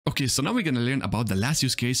Okay, so now we're going to learn about the last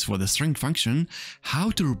use case for the string function, how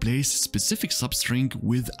to replace specific substring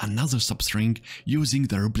with another substring using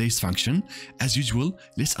the replace function. As usual,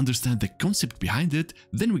 let's understand the concept behind it,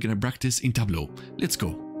 then we're going to practice in Tableau. Let's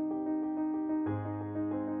go.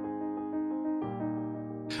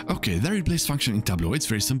 Okay, the replace function in Tableau, it's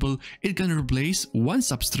very simple. It's gonna replace one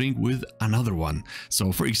substring with another one.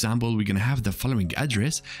 So for example, we're gonna have the following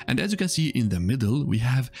address, and as you can see in the middle, we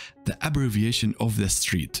have the abbreviation of the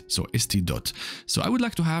street, so st dot. So I would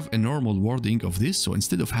like to have a normal wording of this. So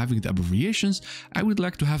instead of having the abbreviations, I would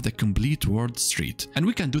like to have the complete word street. And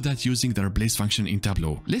we can do that using the replace function in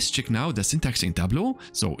Tableau. Let's check now the syntax in Tableau.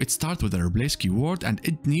 So it starts with the replace keyword and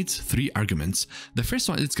it needs 3 arguments. The first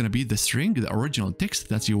one is gonna be the string, the original text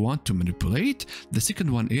that you want to manipulate. The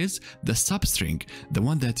second one is the substring, the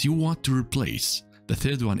one that you want to replace. The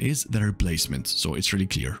third one is the replacement. So it's really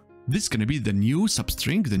clear. This is going to be the new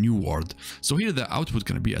substring, the new word. So here the output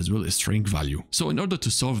going to be as well a string value. So in order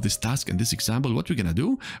to solve this task in this example, what we're going to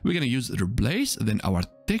do, we're going to use replace, then our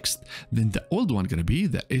text, then the old one going to be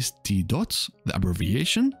the st dot, the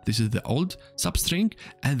abbreviation. This is the old substring,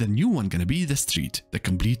 and the new one going to be the street, the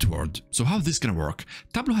complete word. So how this going to work?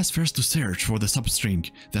 Tableau has first to search for the substring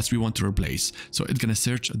that we want to replace. So it's going to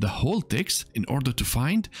search the whole text in order to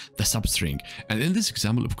find the substring. And in this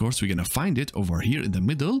example, of course, we're going to find it over here in the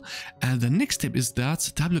middle. And the next step is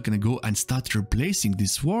that Tableau gonna go and start replacing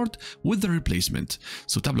this word with the replacement.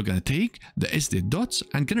 So Tableau gonna take the st dots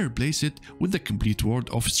and gonna replace it with the complete word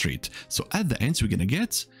of street. So at the end, we're gonna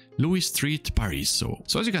get Louis Street, Paris. So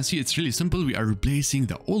as you can see, it's really simple. We are replacing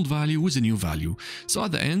the old value with a new value. So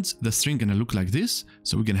at the end, the string gonna look like this.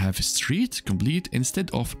 So we're gonna have street complete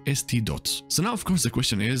instead of st dots. So now, of course, the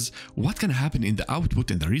question is, what can happen in the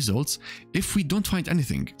output and the results if we don't find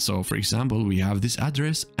anything? So for example, we have this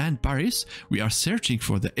address and Paris. We are searching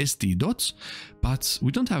for the st dots, but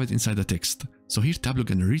we don't have it inside the text. So here Tableau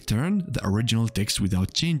gonna return the original text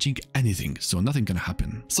without changing anything, so nothing gonna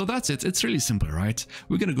happen. So that's it, it's really simple, right?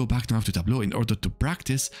 We're gonna go back now to Tableau in order to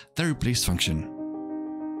practice the replace function.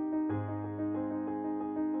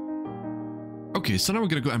 Okay, so now we're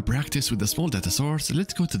gonna go and practice with the small data source.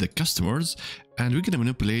 Let's go to the customers and we're gonna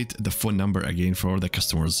manipulate the phone number again for the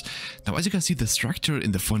customers. Now, as you can see, the structure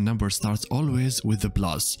in the phone number starts always with the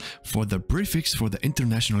plus for the prefix for the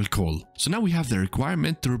international call. So now we have the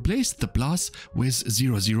requirement to replace the plus with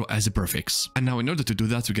 00 as a prefix. And now in order to do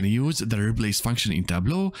that, we're gonna use the replace function in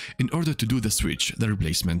Tableau in order to do the switch, the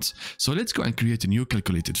replacement. So let's go and create a new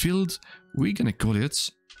calculated field. We're gonna call it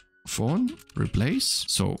phone replace.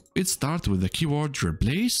 So it starts with the keyword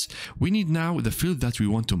replace. We need now the field that we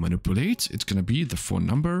want to manipulate. It's going to be the phone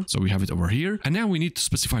number. So we have it over here. And now we need to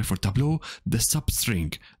specify for Tableau the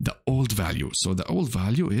substring, the old value. So the old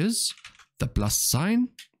value is the plus sign.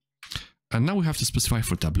 And now we have to specify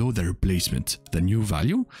for Tableau the replacement, the new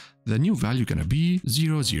value. The new value gonna be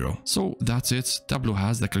 00. So that's it. Tableau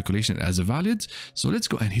has the calculation as a valid. So let's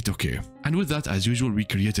go and hit OK. And with that, as usual, we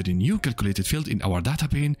created a new calculated field in our data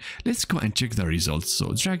pane. Let's go and check the results.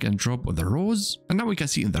 So drag and drop on the rows. And now we can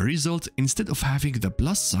see in the result, instead of having the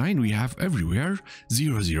plus sign, we have everywhere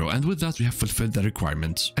 00. And with that, we have fulfilled the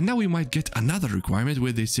requirement. And now we might get another requirement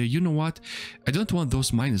where they say, you know what? I don't want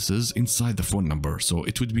those minuses inside the phone number. So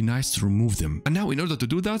it would be nice to remove them. And now in order to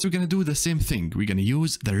do that, we're gonna do the same thing. We're gonna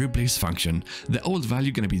use the replace function. The old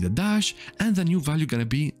value gonna be the dash and the new value gonna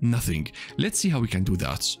be nothing. Let's see how we can do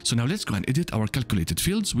that. So now let's go and edit our calculated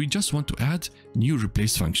fields. We just want to add new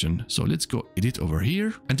replace function. So let's go edit over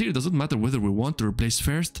here. And here it doesn't matter whether we want to replace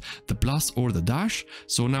first the plus or the dash.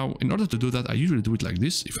 So now in order to do that, I usually do it like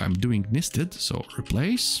this. If I'm doing nested, so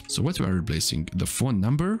replace. So what we are replacing? The phone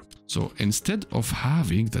number. So instead of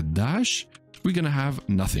having the dash, we're gonna have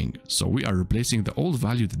nothing. So we are replacing the old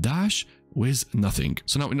value, the dash, with nothing.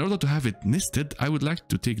 So now in order to have it nested, I would like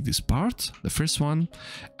to take this part, the first one,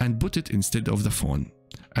 and put it instead of the phone.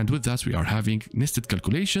 And with that, we are having nested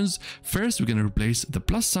calculations. First, we're going to replace the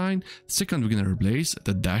plus sign. Second, we're going to replace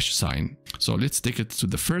the dash sign. So let's take it to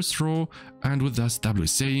the first row. And with that, Tableau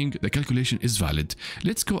is saying the calculation is valid.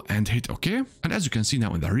 Let's go and hit OK. And as you can see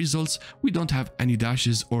now in the results, we don't have any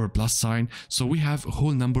dashes or a plus sign. So we have a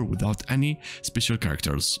whole number without any special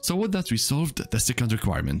characters. So with that, we solved the second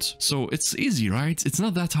requirement. So it's easy, right? It's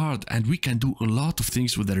not that hard. And we can do a lot of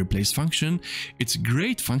things with the replace function. It's a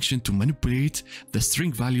great function to manipulate the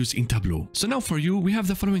string values in Tableau. So now for you, we have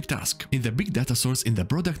the following task. In the big data source, in the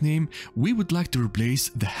product name, we would like to replace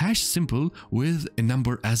the hash symbol with a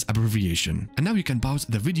number as abbreviation. And now you can pause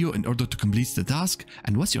the video in order to complete the task.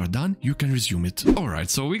 And once you are done, you can resume it. All right,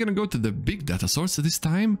 so we're going to go to the big data source this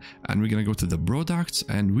time, and we're going to go to the product,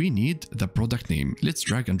 and we need the product name. Let's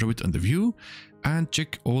drag and drop it on the view. and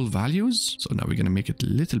check all values. So now we're going to make it a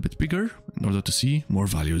little bit bigger in order to see more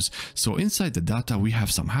values. So inside the data, we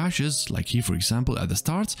have some hashes, like here, for example, at the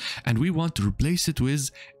start, and we want to replace it with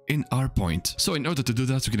in our point. So in order to do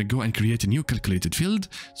that, we're going to go and create a new calculated field.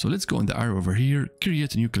 So let's go on the arrow over here,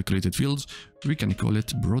 create a new calculated field. We can call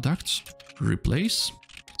it product replace.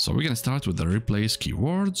 So we're going to start with the replace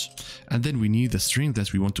keywords, and then we need the string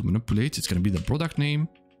that we want to manipulate. It's going to be the product name.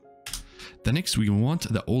 The next we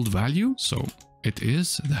want the old value, so it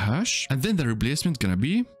is the hash, and then the replacement going to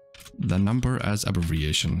be the number as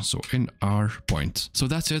abbreviation, so in our point. So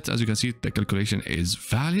that's it. As you can see, the calculation is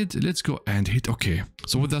valid. Let's go and hit OK.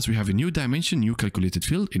 So with that, we have a new dimension, new calculated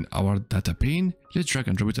field in our data pane. Let's drag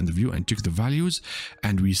and drop it in the view and check the values,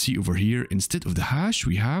 and we see over here, instead of the hash,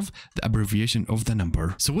 we have the abbreviation of the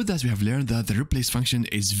number. So with that, we have learned that the replace function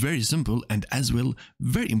is very simple and as well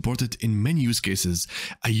very important in many use cases.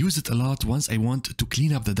 I use it a lot once I want to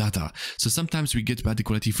clean up the data. So sometimes we get bad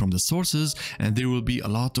quality from the sources and there will be a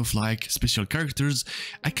lot of like special characters.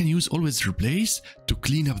 I can use always replace to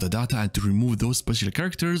clean up the data and to remove those special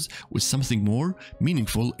characters with something more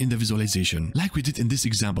meaningful in the visualization. Like we did in this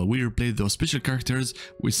example, we replaced those special characters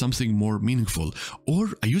with something more meaningful. Or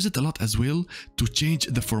I use it a lot as well to change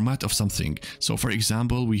the format of something. So for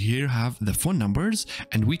example, we here have the phone numbers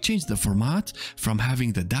and we change the format from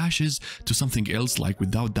having the dashes to something else like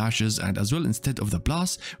without dashes, and as well instead of the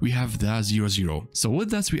plus we have the 00. So with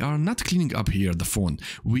that, we are not cleaning up here the phone.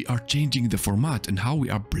 We are changing the format and how we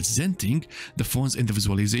are presenting the phones in the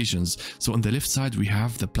visualizations. So on the left side we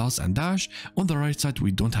have the plus and dash, on the right side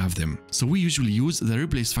we don't have them. So we usually use the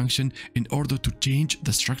replace function in order to change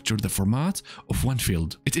the structure, the format of one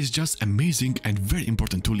field. It is just amazing and very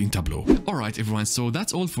important tool in Tableau. Alright everyone, so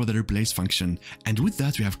that's all for the replace function, and with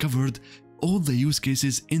that we have covered all the use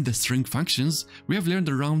cases in the string functions. We have learned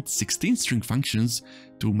around 16 string functions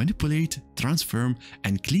to manipulate, transform,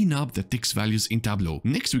 and clean up the text values in Tableau.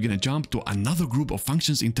 Next, we're gonna jump to another group of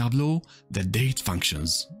functions in Tableau, the date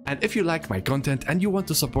functions. And if you like my content and you want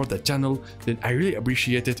to support the channel, then I really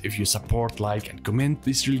appreciate it if you support, like, and comment.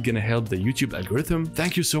 This is really gonna help the YouTube algorithm.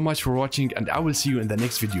 Thank you so much for watching, and I will see you in the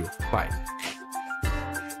next video. Bye.